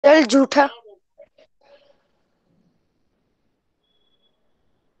चल झूठा।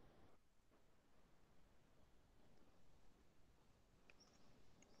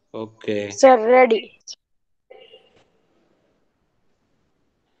 Okay. Sir ready.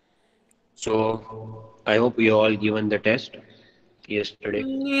 So I hope you all given the test yesterday.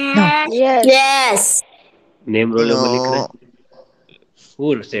 No. Yes. Yes. Name roll number लिखना No. है. Who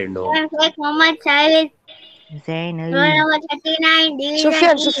said no? Sheikh Mohammed Shahid, roll Zainal. number 39, division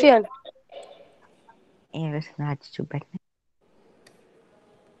Sufiyan E. Sufiyan. बस नाच चुप बैठने.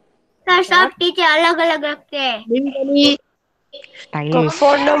 Sir सब teacher अलग अलग रखते हैं. तो Stylish.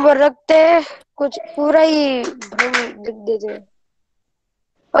 फोन नंबर रखते हैं, कुछ पूरा ही लिख देते हैं।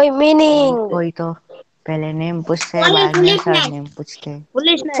 ओए कोई मीनिंग। कोई तो पहले नेम पूछते हैं, Only बाद में सर foolishness. नेम पूछते हैं.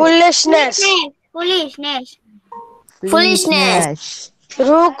 फुलिशनेस। Foolishness. Foolishness. Foolishness.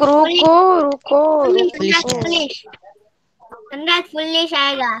 रुक Foolish. रुको रुको रुको। Foolishness. Foolish. संगत foolish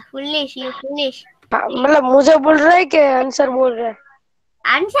आएगा. Foolish, you foolish. हाँ, मतलब मुझे बोल रहा है कि आंसर बोल रहा है।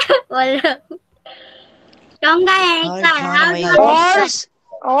 आंसर बोलो. टोंगा है Horse का. drawn How do vehicle.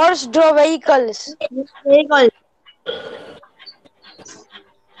 Horse draw vehicles.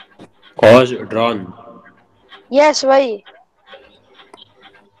 Horse drawn. Yes भाई।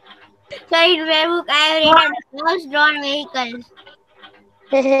 so in my book I have written horse-drawn vehicles.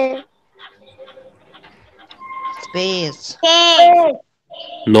 Space. Space.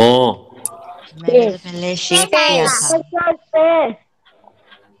 No. मैंने तो पहले Space शेप किया आएगा. था.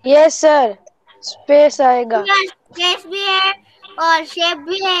 यस सर, स्पेस आएगा। स्पेस भी है और शेप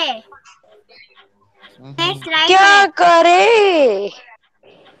भी है. स्पेस राइट क्या है. करे?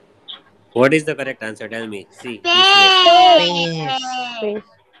 What is the correct answer? Tell me. See this way. Space.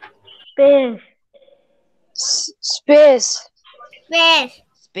 Space. Space space.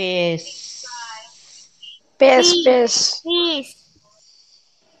 Space. Space piece. Space. Piece.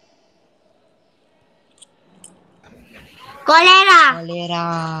 Cholera.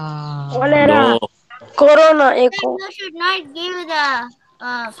 Cholera. No. Corona एक You should not give the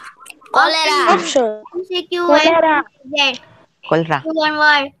cholera option. MCQ and get Cholera. one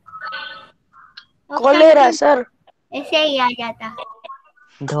word. Cholera sir. ऐसे ही आ जाता.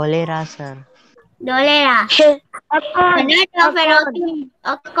 Dholera sir. Cholera. The nut of an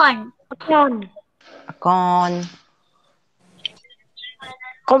acorn. Con.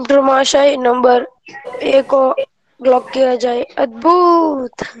 Computer महाशय number एक को block किया जाए।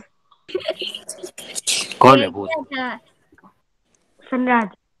 अद्भुत। कौन है भूत? Sunraj.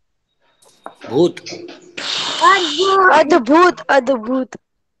 भूत. अद्भुत अद्भुत।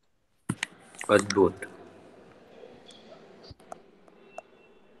 अद्भुत.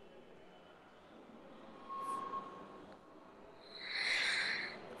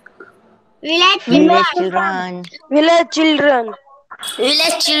 Village Village children. children. Village children.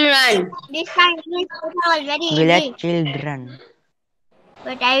 Village children. This time English paper was very Village easy, children.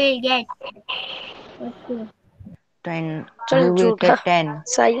 but I will get. Okay. 10. चल You will झूठा get 10.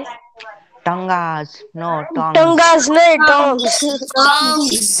 सही। Tongas. No, tongs. टंगास नहीं tongs.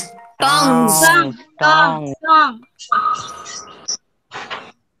 Tongs. Tongs. Tongs. Tongs.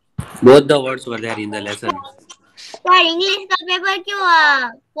 Both the words were there in the lesson. Sir English का paper क्यों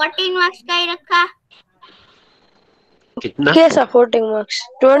 14 marks का ही रखा? कितना? कैसा 14 मार्क्स?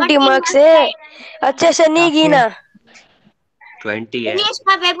 20 मार्क्स है। अच्छे से नहीं गिना। 20 है. इंग्लिश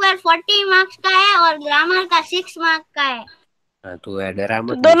का पेपर 40 मार्क्स का है और ग्रामर का 6 मार्क्स का है. हाँ तू है डरा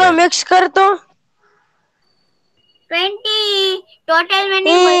मत दोनों मुझे. मिक्स कर तो 20 टोटल में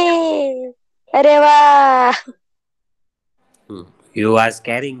नहीं बोलता. अरे वाह। You are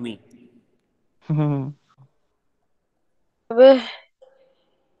scaring me. अबे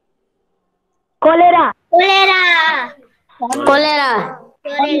cholera. Cholera. Cholera.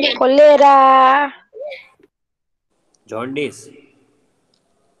 Cholera. Jaundice.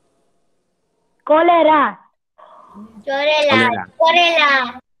 Cholera. चोरेला. Cholera. Cholera.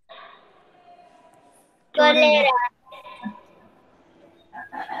 Cholera.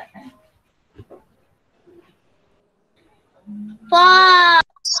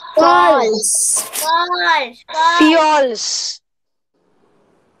 False. False. False. फियोल्स।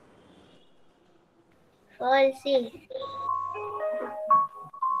 False.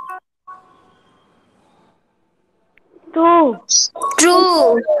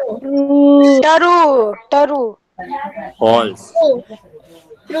 True. Taru Taru. False.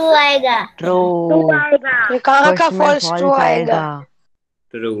 True आएगा. True. ये कहाँ का First में फॉल्स ट्रू false आएगा? आएगा.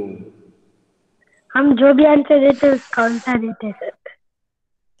 True. हम जो भी आंसर देते हैं उसका आंसर देते हैं सर.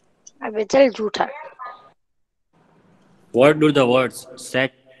 अबे चल झूठा। What do the words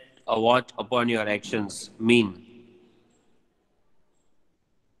set a watch upon your actions mean?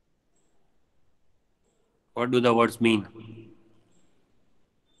 What do the words mean?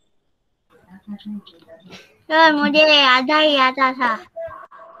 Sir मुझे आधा ही आता था.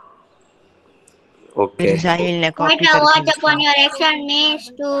 Okay. साहिल ने Write कॉपी a करके watch लिखा. upon your action means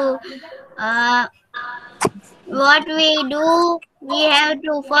to what we do, we have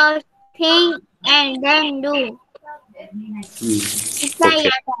to first think and then do. इतना ही Okay.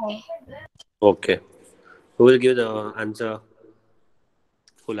 आता है. Okay. Who will give the answer?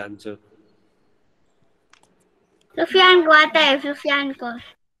 Full answer. Sufiyan को आता है, सुफियान को.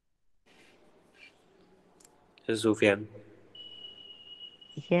 Sufyan.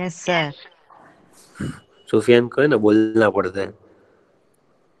 Yes, sir. Sufyan को है ना बोलना पड़ता है.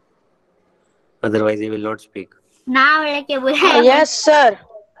 Otherwise he will not speak. नाम लेके बुलाया. Yes sir.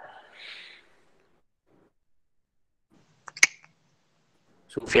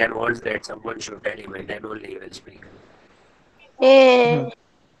 Sufyan wants that someone should tell him and then only he will speak. ए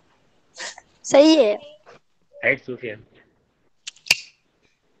सही है. Right, Sufyan?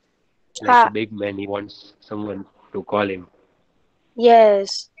 Like हाँ. a big man, he wants someone to call him.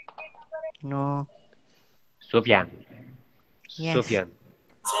 Yes. No. Sufyan. Yes. Sufyan.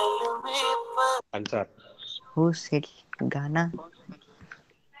 Answer. Who said गाना?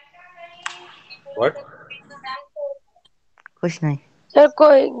 What? कुछ नहीं. Sir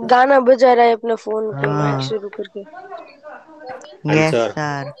कोई गाना बजा रहा है अपने फोन पे माइक हाँ. शुरू करके. Yes, Answer.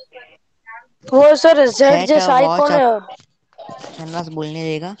 sir. वो सर जेड Set a जैसा watch आइकॉन है. up. शहनाज बोलने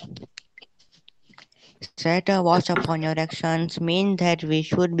देगा. Set a watch upon your actions mean that we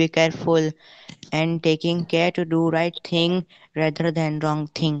should be careful and taking care to do right thing rather than wrong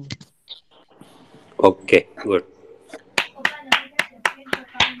thing. Okay, good.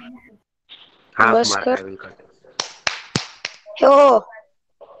 Half बस mark कर. I will cut. O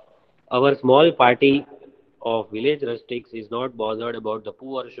Our small party of village rustics is not bothered about the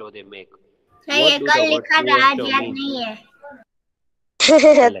poor show they make. सही What है, do कल the word लिखा था, poor आज show याद mean? नहीं है.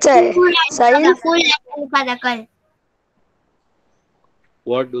 अच्छा है. साहिल फुल लिखा था कल.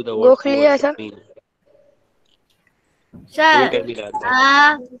 What do the word गोख poor लिया show था. mean? Who will sir tell me the answer?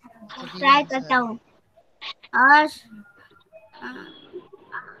 Try करता हूँ. और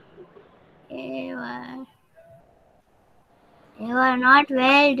you are not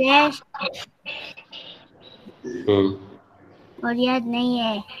well dressed. और याद नहीं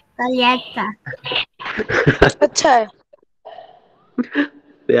है, कल याद था. अच्छा है.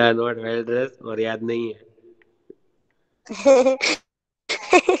 They are not well dressed और याद नहीं है.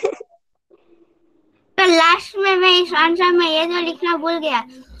 तो लास्ट में मैं इस आंसर में ये तो लिखना भूल गया.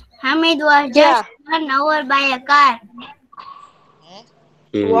 Hamid was क्या? just run over by a car.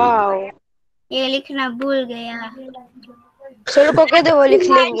 Wow. ये लिखना भूल गया. सर को कह दे वो लिख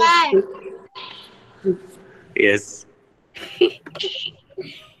लेंगे. Yes.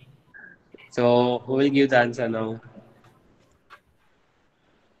 So who will give the answer now?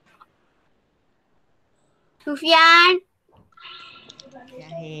 Sufiyan क्या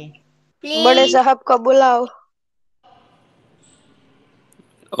है? बड़े प्लीज. साहब का बुलाओ.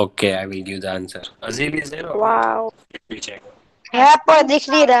 Okay, I will give the answer. Azil is there or not? Wow. Let me check. है पर दिख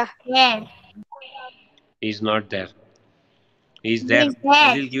नहीं रहा. Yes. He's not there. He's there. He's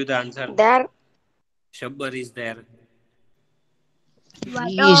there. Azil, give the answer. There Shabbar is there. But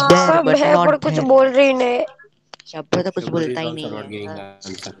He is there सब but है पर not कुछ there. बोल रही नहीं. शब्द तो कुछ Shabbar बोलता is ही also नहीं not है. giving the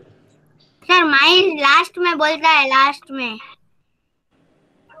answer. Sir mind last में बोलता है, लास्ट में.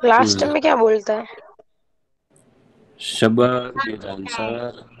 लास्ट में क्या बोलता है? Shabbar, give the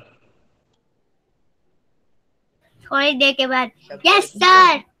answer. थोड़ी देर के बाद. Yes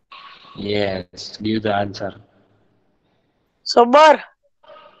sir. Yes, give the answer. सबर.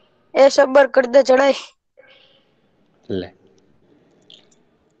 ए सबर कर दे चढ़ाई. Le.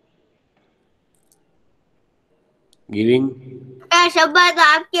 Giving. शब्द तो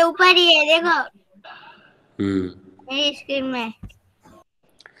आपके ऊपर ही है, देखो मेरी स्क्रीन में.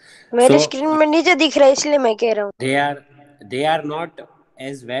 मेरे So- स्क्रीन में नीचे दिख रहा है इसलिए मैं कह रहा हूँ. They are not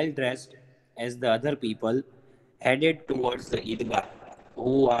as well dressed as the other people headed towards the Eidgah,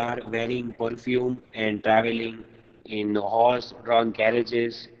 who are wearing perfume and traveling in horse-drawn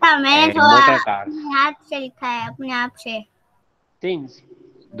carriages मैंने and थोड़ा motor cars. अपने हाथ से लिखा है, अपने आप से. Since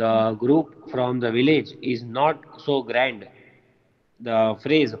the group from the village is not so grand, the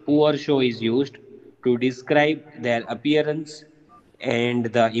phrase poor show is used to describe their appearance and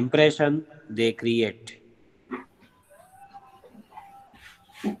the impression they create.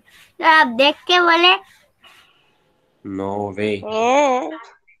 तो आप देख के बोले. No way.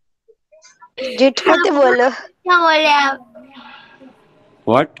 जिट खाते बोलो. क्या बोले आप?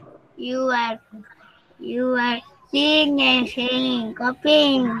 What? You are seeing and saying,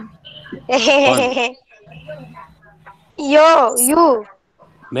 copying. You.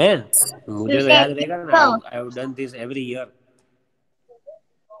 मैं You मुझे तो said याद रहेगा ना. so. I have done this every year.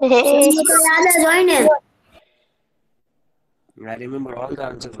 तुमको तो याद है जोइन है. I remember all the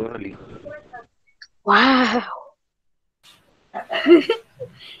answers orally. वाह,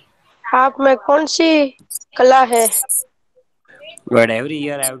 आप में कौन सी कला है? But every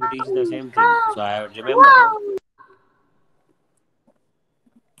year I have to teach the same thing, so I would remember, no?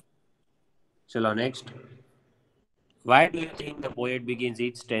 Chalo, next. Why do you think the poet begins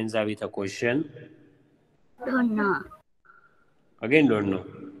each stanza with a question? Don't know. Again, don't know. No.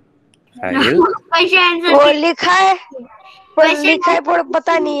 Sahil? Question answer. वो लिखा है, पर Question लिखा है पर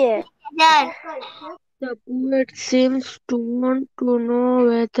पता नहीं है. answer. The poet seems to want to know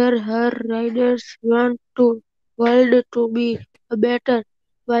whether her readers want the world to be a better,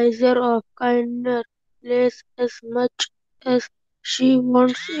 wiser, or kinder place as much as she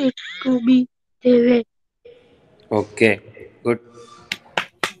wants it to be that way. Okay, good.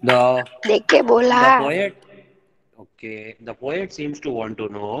 The देख के बोला. the poet. Okay, the poet seems to want to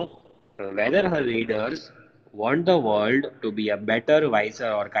know whether her readers want the world to be a better,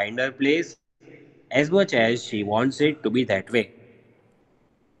 wiser, or kinder place as much as she wants it to be that way.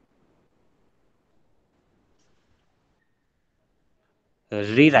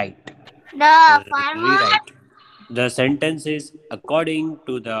 Rewrite. The farmer. Rewrite. The sentences according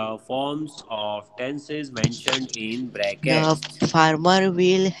to the forms of tenses mentioned in The brackets. farmer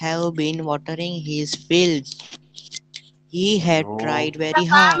will have been watering his fields. He had No, tried very The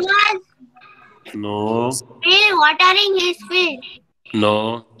hard. farmer no, is watering his field.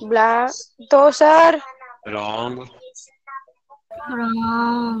 no, ब्ला. तो sir, wrong.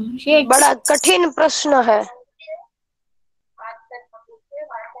 Wrong. Shit. बड़ा कठिन प्रश्न है.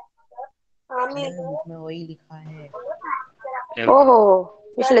 Sir book में वही लिखा है. ओहो,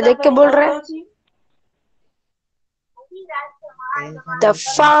 इसलिए देख के बोल रहे हैं. Suggestion The में लिखा है.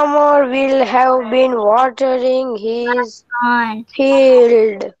 farmer will have been watering his On.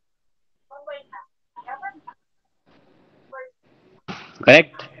 field.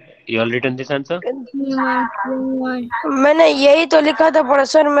 Correct. You all written this answer? मैंने यही तो लिखा था, पर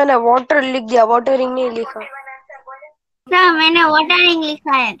सर मैंने वाटर लिख दिया, वाटरिंग नहीं लिखा. सर मैंने watering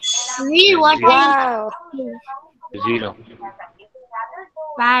लिखा है. Will watering. वाह, Zero.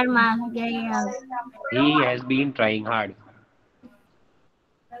 Farmer. गया. He has been trying hard.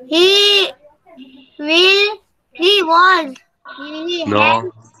 He will. He was. He has.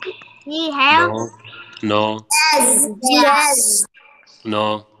 No, He have. no, no, Yes.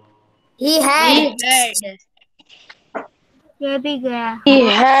 no. He had. ये भी गया. he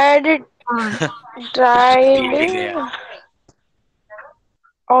had On. ये भी गया. tried.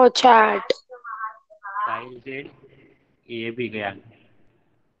 Oh, chat. साहिल said ये भी गया.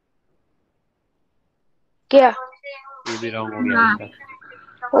 क्या? ये भी wrong हो गया हाँ. उसका.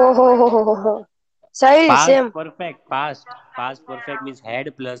 ओहो, सही. Past same. perfect. Past perfect means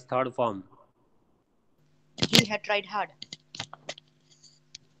had plus third form. He had tried hard.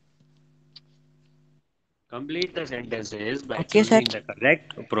 Complete the sentences by Okay, sir. choosing the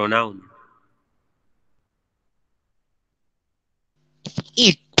correct pronoun.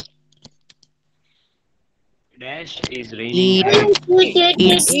 Eat. Dash is raining Eat. hard.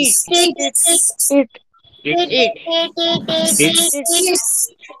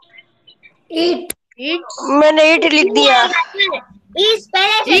 Eat. मैंने ईट लिख दिया. इस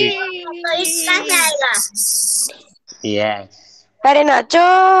पहले से तो इस कहाँ से आएगा? Yes. अरे नाचो,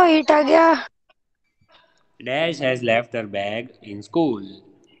 ईट आ गया. Dash has left her bag in school.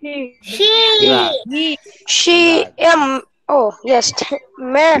 She. She M. O yes,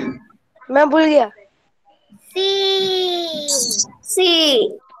 मैं भूल गया. She.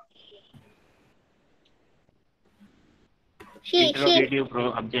 Interrogative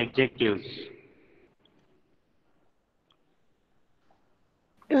adjectives.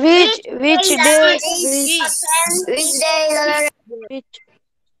 Which day? Which day is allotted?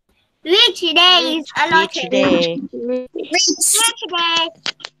 Which day? Which day?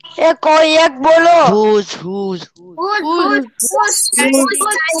 एक कोई एक बोलो. Whose? Whose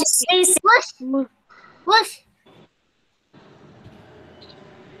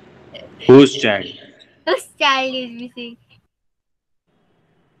Whose child? child is missing?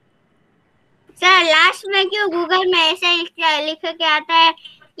 Sir last में क्यों Google में ऐसा लिख के आता है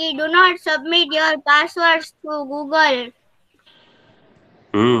कि do not submit your passwords to Google?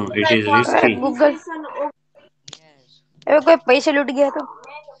 It is risky. Google. कोई पैसे लूट गया तो.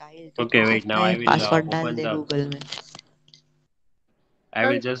 Okay, wait. Now I will password डाल open दे the. गूगल में. I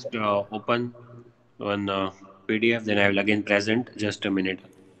will just open one PDF. Then I will again present. Just a minute.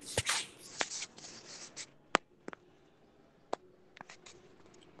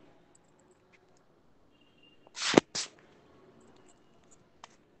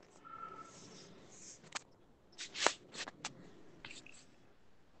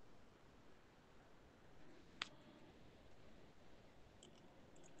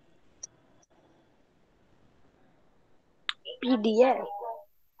 PDF.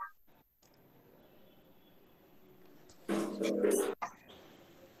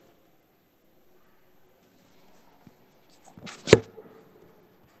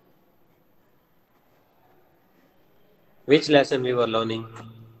 Which lesson we were learning?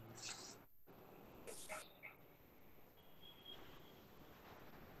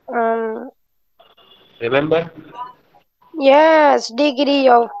 Um, Remember? yes, degree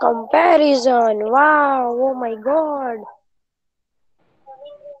of comparison. Wow, oh my god.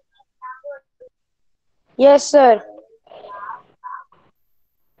 Yes, sir.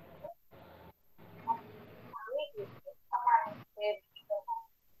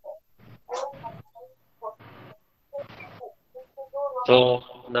 So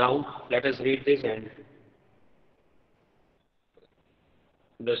now let us read this and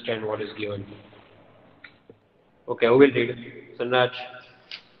understand what is given. Okay, who will read? Sanraj.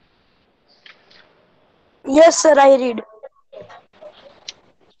 Yes, sir, I read.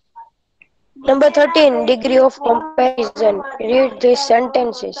 Number 13, degree of comparison. Read these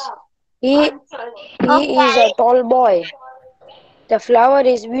sentences. He, he is Okay. a tall boy. The flower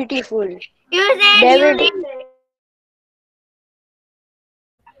is beautiful. You said you David read.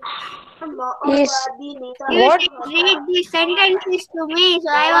 is You what? said read these sentences to me, so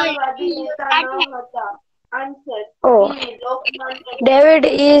I was reading you that. Oh, David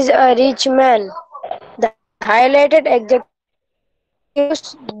is a rich man. The highlighted adjectives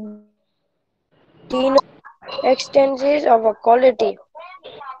denote extensions of a quality.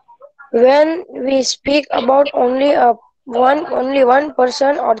 When we speak about only one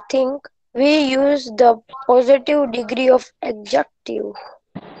person or thing, we use the positive degree of adjective.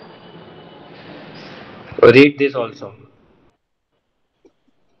 Read this also.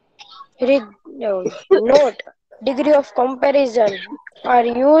 Read, note degree of comparison are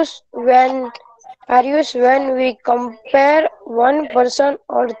used when we compare one person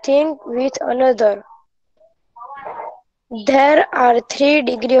or thing with another. There are three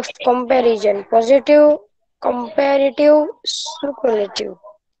degrees of comparison: positive, comparative, superlative.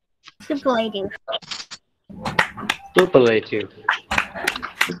 Superlative. Superlative.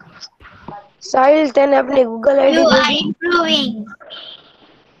 साहिल तेने अपनी Google You ID they are the? improving.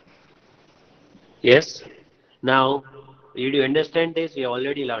 Yes. Now, did you understand this? We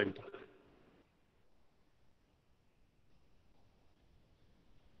already learned.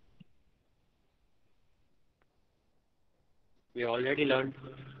 We already learned.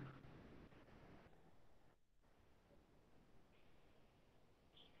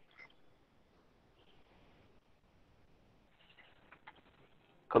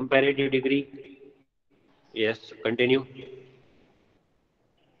 Comparative degree. Yes. Continue.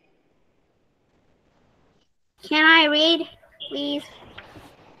 Can I read, please?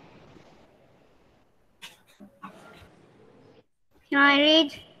 Can I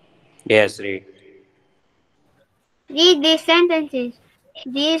read? Yes. Read. Read these sentences.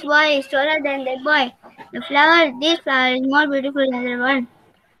 This boy is taller than that boy. This flower is more beautiful than the one.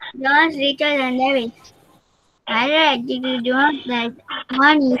 John is richer than David. Either adjective denotes that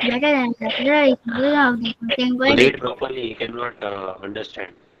one is better than the other is better of the same quality. Read properly. You cannot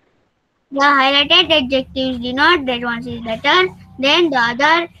understand. The highlighted adjectives denote that one is better than the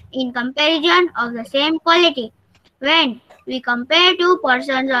other in comparison of the same quality. When we compare two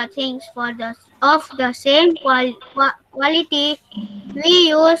persons or things of the same quality, we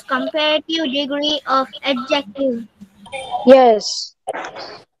use comparative degree of adjective. Yes.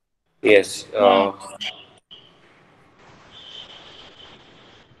 Yes. Yes.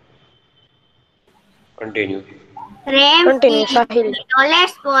 Continue. Ram Continue, is Sahil. the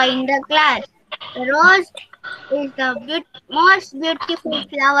tallest boy in the class. The rose is the most beautiful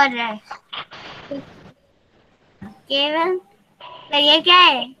flower dress. केवल तो ये क्या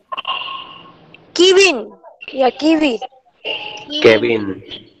है? Kevin या kiwi? Kevin. Kevin.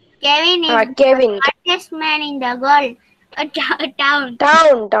 Kevin is हाँ, the Kevin. smartest man in the world.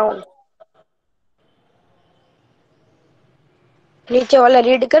 Town. Town. नीचे वाला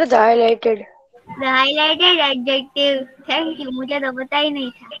read कर दो highlighted. The highlighted adjective. Thank you. मुझे तो पता ही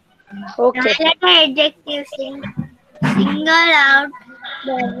नहीं था. The Okay. highlighted adjective single out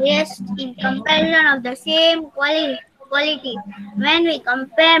the rest in comparison of the same quality. When we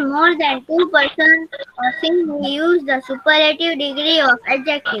compare more than two persons or things, we use the superlative degree of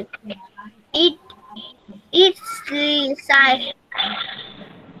adjective. It it slings,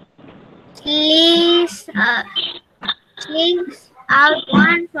 slings out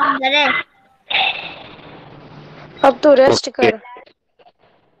one from the rest. अब तू rest Okay. कर.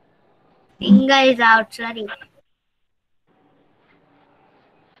 Finger is out, sorry.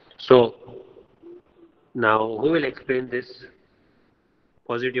 So now, who will explain this?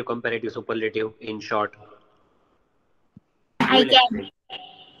 positive, comparative, superlative. In short, who I will can. explain?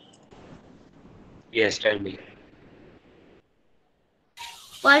 Yes, tell me.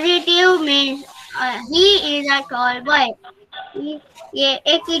 Positive means he is a tall boy. ये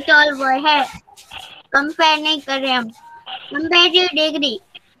एक ही tall boy है. Compare नहीं कर रहे हम. Comparative degree.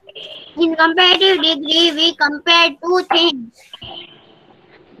 In comparative degree, we compare two things.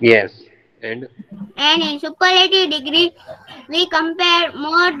 Yes, and And in superlative degree, we compare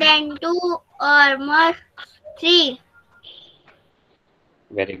more than two or more three.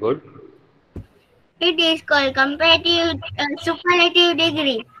 very good. It is called comparative superlative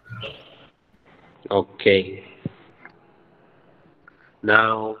degree. Okay.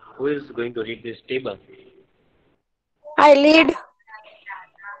 Now, who is going to read this table? I lead.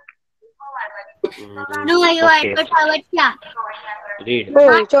 No, you are Okay, Kotawatya. read. Not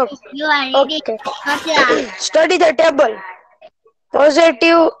Oh, chop. you are reading Okay. Katya. Study the table.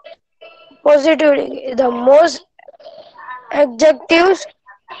 Positive, positive. The most adjectives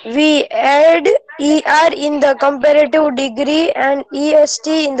we add er in the comparative degree and est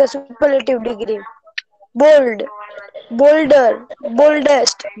in the superlative degree. Bold, bolder,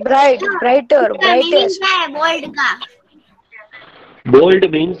 boldest, bright, brighter, इसका meaning brightest. क्या है bold का? Bold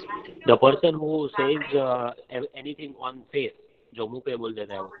means the person who says anything on face. जो मुंह पे बोल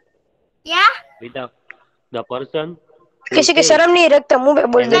देता है वो. क्या? With the person who किसी की says शर्म नहीं रखता मुंह पे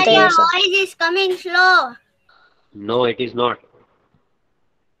बोल Sir, देते everything. हैं your ऐसा. voice is coming slow. No, it is not.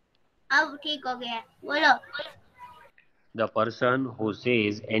 अब ठीक हो गया. बोलो. The person who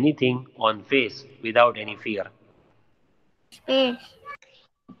says anything on face without any fear. Space.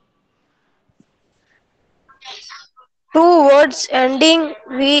 Two words ending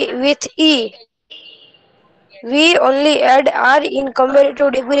with e. We only add r in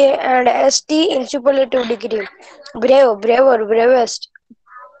comparative degree and st in superlative degree. Brave, braver, bravest.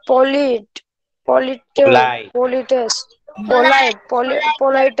 Polite, politer, Polite. politest. Polite. Polite,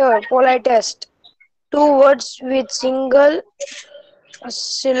 politer, politest. Two words with single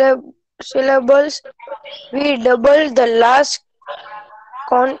syllables. We double the last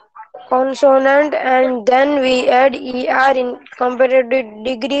con- consonant and then we add er in comparative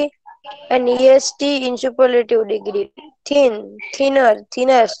degree and est in superlative degree. Thin, thinner,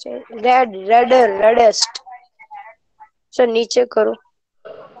 thinnest. Red, redder, reddest. So नीचे करो.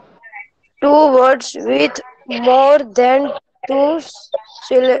 Two words with more than two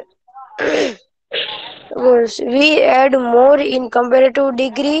syllables. We add more in comparative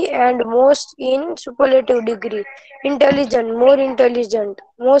degree and most in superlative degree. Intelligent, more intelligent,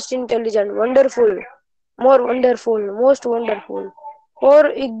 most intelligent, wonderful, more wonderful, most wonderful. For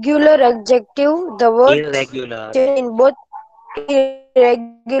irregular adjective, the word change in Irregular. both irregular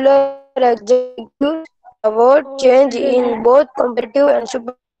adjectives, the word change in both comparative and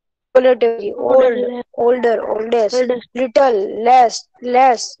superlative degree. Old, older, Older, oldest, little, eldest.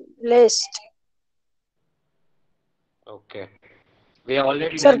 less, least. Okay. We have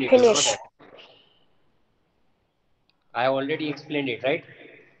already Sir, done it, you know finish. that. I have already explained it, right?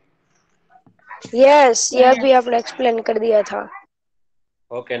 Yes, यह Yes. भी आपने explain कर दिया था.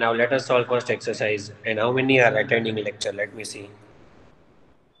 Okay, now let us solve first exercise. And how many are attending lecture? Let me see.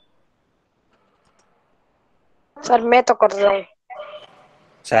 Sir मैं तो कर रहा हूँ.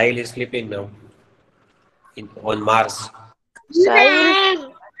 Sahil is sleeping now on Mars. Sahil,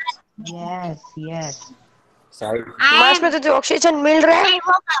 Yes, yes. Sahil. I Mars में am. तुझे ऑक्सीजन मिल रहा है? I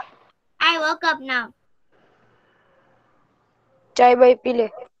woke up. I woke up now. चाय भाई पी ले.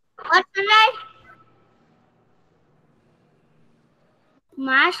 What's tonight?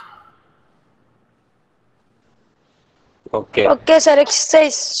 Mask. Okay. Okay sir,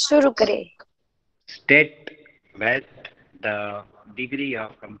 exercise शुरू करें. State that the degree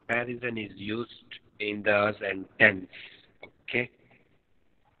of comparison is used in the sentence. Okay.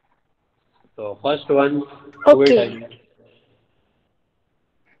 So first one, who will okay tell you?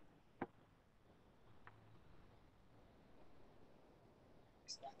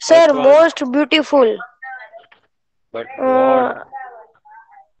 Sir, First one, most beautiful. but what?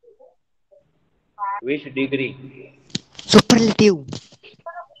 Which degree? Superlative.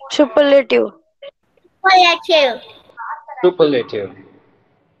 Superlative. Superlative. Superlative.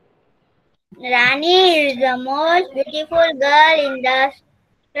 Rani is the most beautiful girl in the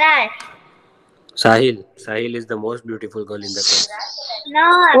class. Sahil. Sahil is the most beautiful girl in the class. No.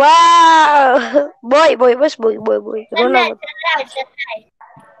 वाह. Boy boy, बस boy boy boy, रोना Sunrise. मत. Sunrise. Sunrise.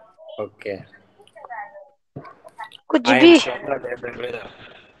 Okay. कुछ I am भी stronger than my brother.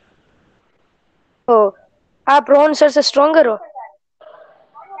 हो. आप Rohan sir से stronger हो.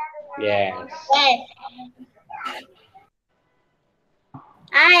 Yes. Yes.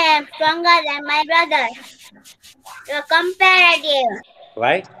 I am stronger than my brother. The comparative.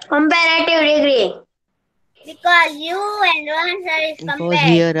 Why? Comparative degree. Because you and one sir is Because compared.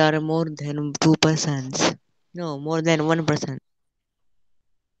 here are more than two persons. No, more than one person.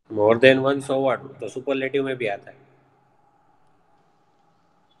 More than one so what, तो superlative में भी आता है.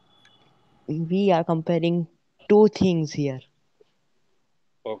 We are comparing two things here.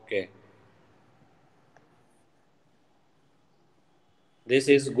 Okay. This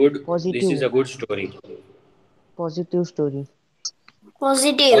is good. This is Positive, a good story. positive story.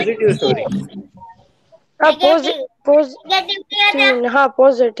 Positive. Positive story. हाँ Negative. Negative क्या था?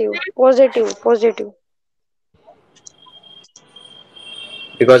 positive. हाँ positive.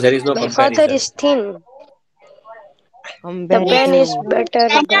 Because there is no My father comparison. is thin. The pen is Comparative. better Better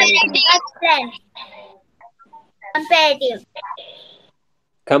than than the best friend. Comparative.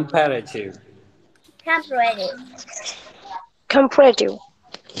 Comparative. Comparative. comparative.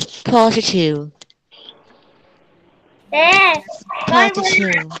 Positive. ए, कौन बोल रहा है?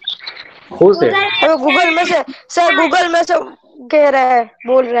 Positive. Who said? Google अरे Google में से sir Google में से कह रहा है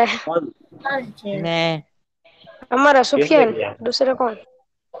बोल रहा है कौन? Positive. Nah. हमारा किसने सुफियान किया? दूसरा कौन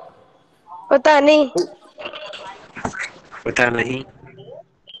पता नहीं पता नहीं.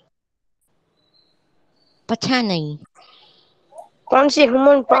 पता नहीं. कौन सी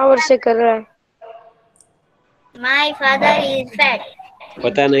ह्यूमन पावर से कर रहा है My father is fat.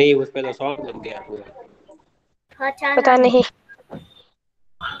 पता नहीं, उस पे तो सॉन्ग बन गया पूरा. अच्छा पता नहीं. नहीं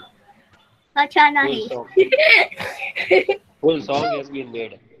अच्छा Full नहीं. song. Full song has been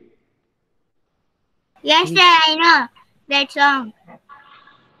made. Yes, sir, I know that song.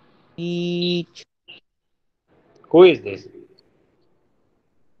 Each. Who is this?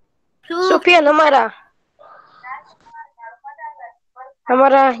 True. Sufiyan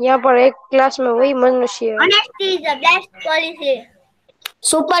हमारा यहाँ पर एक क्लास में वही मनुष्य है Honesty is the best policy.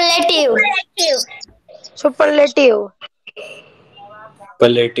 Superlative Collective. Superlative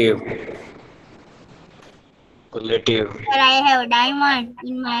Palliative. Palliative. Sir, I have diamond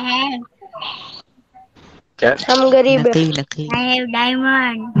in my hand. क्या? हम गरीब है नकली नकली. I have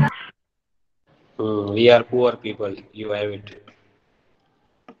diamond. We are poor people. You have it.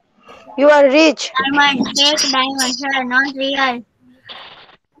 You are rich Diamond, fake diamond, sir, not real.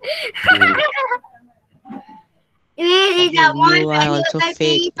 Hmm. This is the most You are also valuable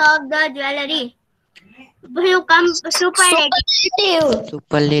fake. piece of the jewelry. You come superlative.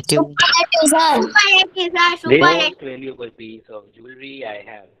 Superlative. Superlative, sir, The superlative. most valuable piece of jewelry I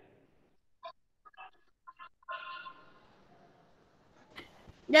have.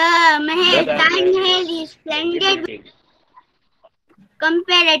 The Mahal, That Taj is Mahal is splendid. building.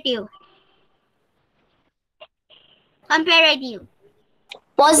 Comparative. Comparative.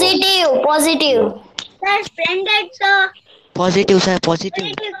 positive Sir, splendid, so Positive sir. Positive.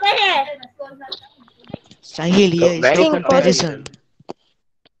 positive करे. Sahil here is There no is no Think comparison.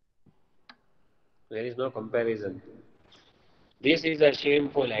 There is no comparison. This is a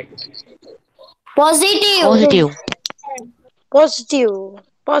shameful act. Positive. Positive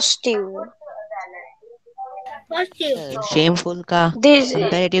Positive. Shameful का this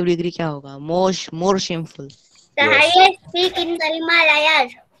comparative degree क्या होगा? More shameful. The Yes. highest peak in the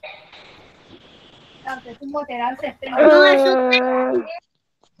Himalayas.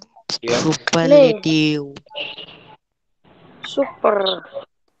 Yeah. Superlative.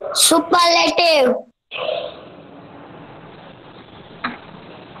 Superlative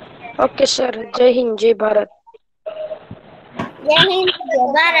okay sir जय हिंद जय Bharat Jai Hind, Jai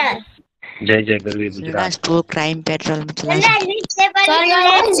Bharat. जय जय Garvi Gujarat. Sunrise to crime petrol में चला Sir, जाता. this paper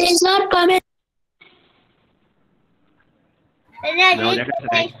is is not coming Sir, Now this let us paper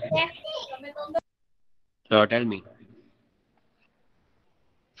write. is So tell me.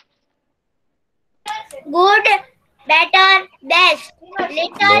 good, better, best,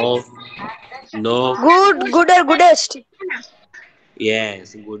 little. No. No. Gudur गुडेस्ट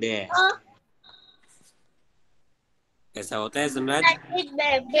Yes. Good है. ऐसा होता है Sanraj? This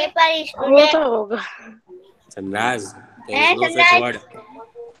paper is होता today. होगा Sanraj. There Eh, is no such Sunrise? word.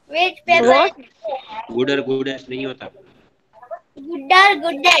 Which paper What? is Good or goodest नहीं होता. gooder,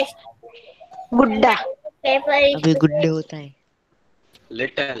 goodest? गुड्डा Paper is अभी गुड्डे होता है.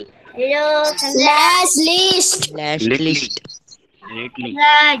 Little. hello, Sunrise. List Last Little. list. Lately.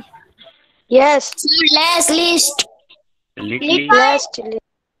 Sunrise. Yes List. Little. Last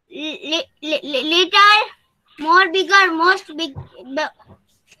Little, more bigger, most big,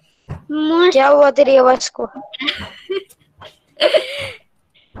 most क्या हुआ तेरी आवाज को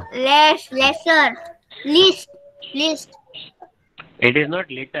less, lesser, least. It is not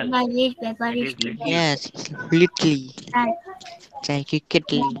little. My least paper It is is little. Yes. Literally. right. चाय की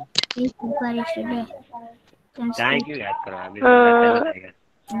किटली. This paper is today. चाय Sanskrit. क्यों याद करो अभी तो मेरा चल अ, जाएगा.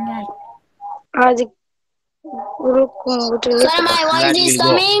 English. आज रुको मुझे नहीं Sir, पता. my That voice is will go.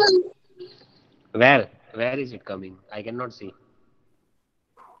 coming. Where is it coming? I cannot see.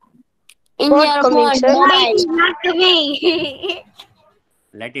 In What your coming, phone, sir? Why it mobile. is not coming?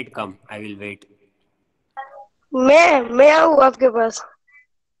 Let it come. I will wait. मैं आऊँ आपके पास.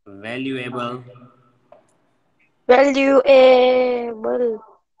 Valuable. Valuable.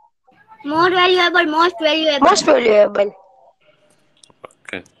 More valuable, most valuable. Most valuable.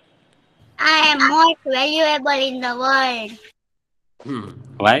 Okay. I am most valuable in the world.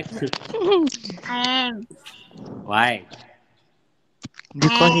 Why? I am. Why? I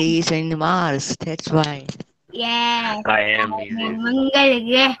Because am. he is in Mars. That's why. Yes. I am I am easy. Mangal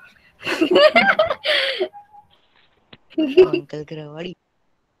Greh. Oh, Uncle Gravadi.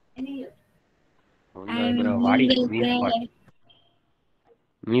 I Mangal am Grah Wadi Mangal means what? Greh.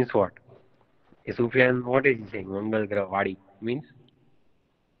 Means what? Sufyan, what is he saying? Mangal Grah Wadi means?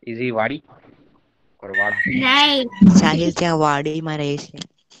 Is he Wadi or Wada? Nice. Sahil ત્યાં વાડીમાં રહે છે.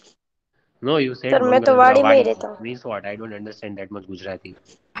 No, you said sir मैं तो Mangal Grah वाड़ी में ही Wadi. रहता हूँ. Means what? I don't understand that much Gujarati.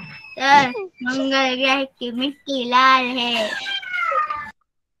 Sir मंगल ग्रह की मिट्टी लाल है.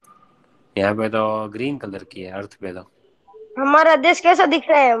 यहाँ पे तो ग्रीन कलर की है अर्थ पे तो. हमारा देश कैसा दिख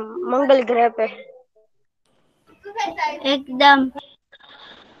रहा है मंगल ग्रह पे? एकदम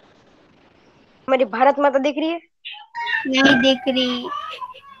हमारी भारत माता दिख रही है? नहीं दिख रही.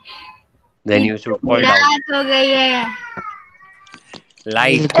 Then you should point out. रात हो गई है.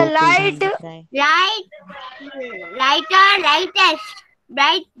 Light. गोकुल लाइट. दिख रहा है. Light, lighter, lightest,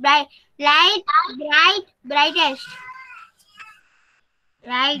 bright, bright, light, bright, brightest,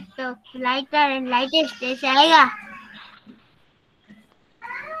 light, lighter and lightest ऐसे आएगा.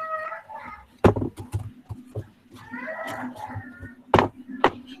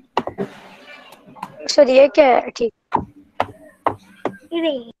 सर ये क्या है? ठीक.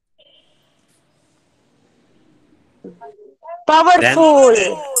 Powerful.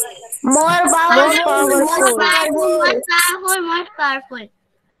 More Most powerful, most powerful. powerful. Most powerful, most powerful.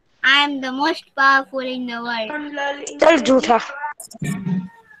 I am the most powerful in the world. चल झूठा.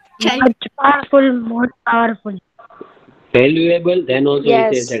 चल. Most powerful, most powerful. Valuable. Then also he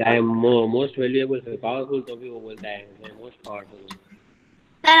says Yes. that I am most valuable. So powerful तो भी वो बोलता है मैं most powerful.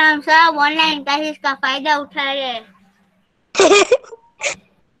 Sir हम सब ऑनलाइन क्लासेस का फायदा उठा रहे हैं.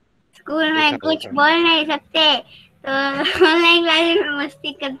 स्कूल में कुछ बोल नहीं सकते तो ऑनलाइन क्लासेस में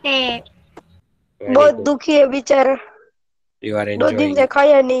मस्ती करते हैं. Very बहुत good. दुखी है बेचारा. You are 2 दिन से enjoying.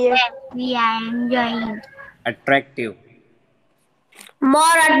 खाया नहीं है. We are enjoying. Attractive.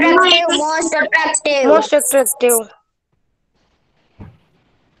 More attractive, most attractive. Most attractive.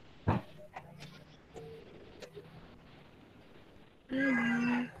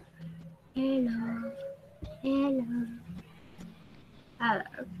 Hello. Hello.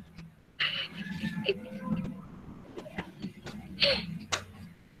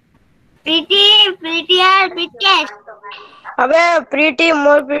 prettier, prettiest. अबे प्रीटी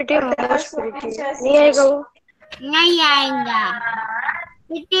मोर प्रीटी मोस्ट प्रीटी नहीं आएगा वो. नहीं आएगा.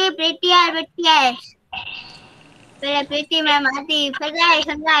 prettier, prettiest. पहले प्रीति मैम आती सजाए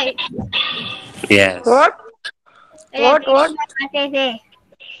सजाए. Yes. What? पहले What? प्रीति मैम आते थे.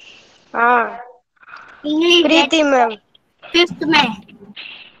 हाँ. इंग्लिश प्रीति मैम. 5th में.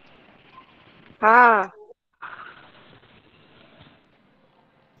 हाँ.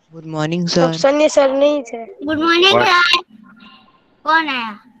 Good morning, तब sir. सन्नी सर नहीं थे. Good morning What? सर. कौन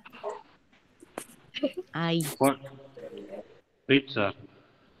आया? I. What? Which sir?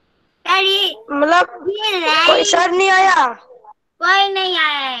 अरे मतलब कोई कोई सर नहीं आया. नहीं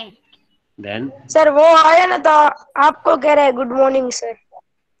आया है. Then सर वो आया ना तो आपको कह रहा है गुड मॉर्निंग सर.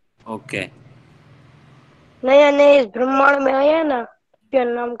 okay. नया नया इस ब्रह्मांड में आया है ना पियन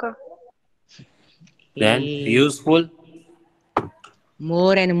नाम का. Then useful.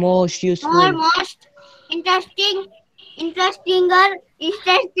 More and most More, useful. most interesting, interestinger,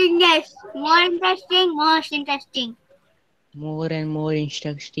 interestingest. More interesting, most interesting. More and more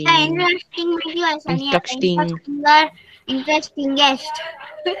interesting. Interesting में क्यों ऐसा नहीं आता? Interesting. Interestinger, interestingest.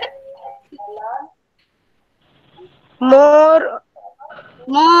 मोर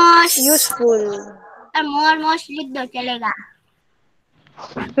Most यूजफुल. और more most लिख दो चलेगा.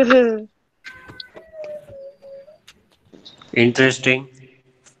 Interesting.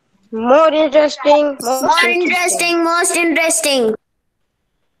 More interesting. More interesting, most interesting.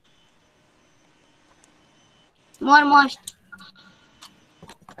 More most.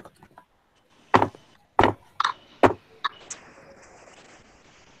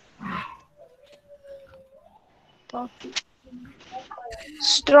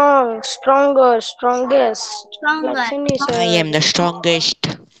 Strong, stronger, strongest. Stronger. लक्षण नहीं I sir. am the strongest.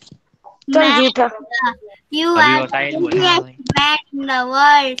 चल Man, झूठा. you अभी are वो the साहिल बोलेगा. strongest man in the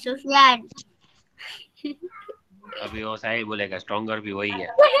world, Sufyan. अभी वो साहिल बोलेगा स्ट्रॉन्गर भी वही है.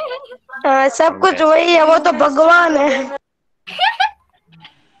 सब कुछ Strongest. वही है, वो तो भगवान है.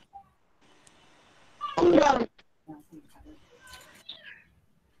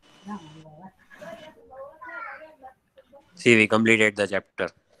 See, we completed the chapter.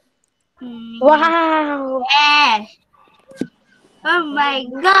 Wow. Yes. Oh my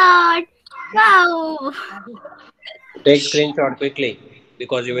God. Wow. Take screenshot quickly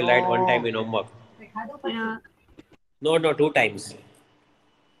because you will write one time in homework. Yeah. No, 2 times.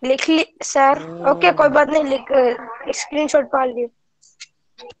 लिख ली सर. ओके कोई बात नहीं, लिख screenshot Pal Leo.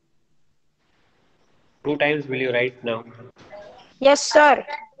 2 times will you write now? Yes sir.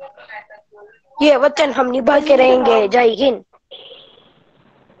 ये वचन हम निभा के रहेंगे. जय Hind.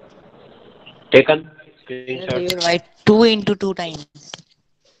 Taken. Sir, Screenshot. you write 2 into 2 times.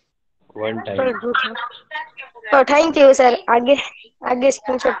 1 time. चल झूठा. तो थैंक यू सर. आगे आगे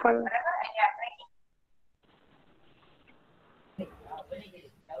स्क्रीनशॉट पालना.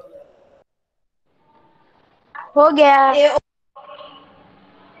 हो गया.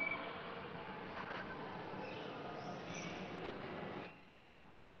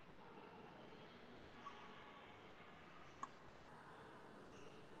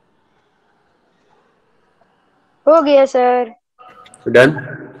 हो गया सर. Done.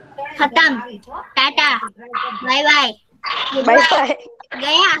 खत्म. Tata. Bye bye. Bye bye.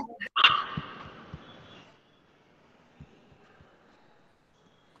 गया.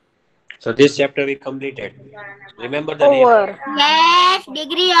 So this chapter we completed. Remember the name. Over. Yes.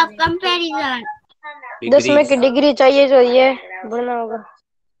 Degree of comparison. 10 में Degrees. की डिग्री चाहिए तो ये भरना होगा.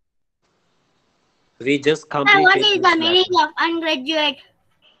 We just Sir, what completed is this the meaning lesson. of ungraduate?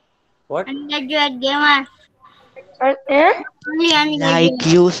 What? Ungraduate gamer. हैं? Only Like ungraduate.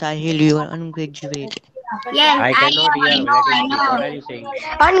 you, Sahil, you are ungraduate. Yes, I cannot hear. know, Let I him speak. What know. are you saying?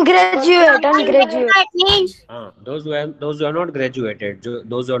 अनग्रेजुएट. Ungraduate means Those who are not graduated,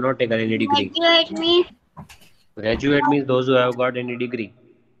 those who are not taken any degree. graduate means Graduate means those who have got any degree.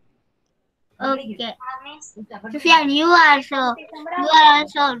 okay. Sufyan, you are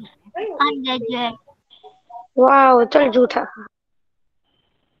also ungraduate. Wow. चल झूठा.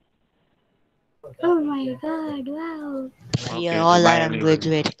 Oh my God! Wow. We Okay, all bye are everyone.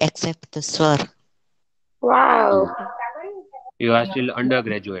 ungraduate except the sir. Wow. You are still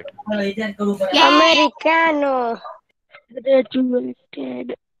undergraduate. Yeah. Americano.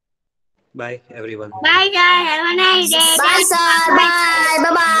 Graduated. Bye everyone. Bye, guys. Have a nice day. Bye, sir. Bye.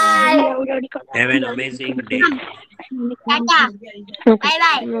 Bye-bye. Have an amazing day. Tata. Bye,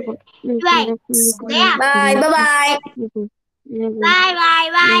 bye. Bye. Yeah. Bye. Bye-bye. Bye, bye,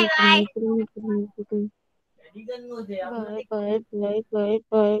 bye, bye. Bye bye bye bye bye bye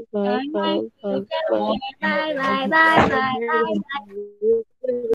bye bye bye. Bye, bye, bye, bye, bye, bye.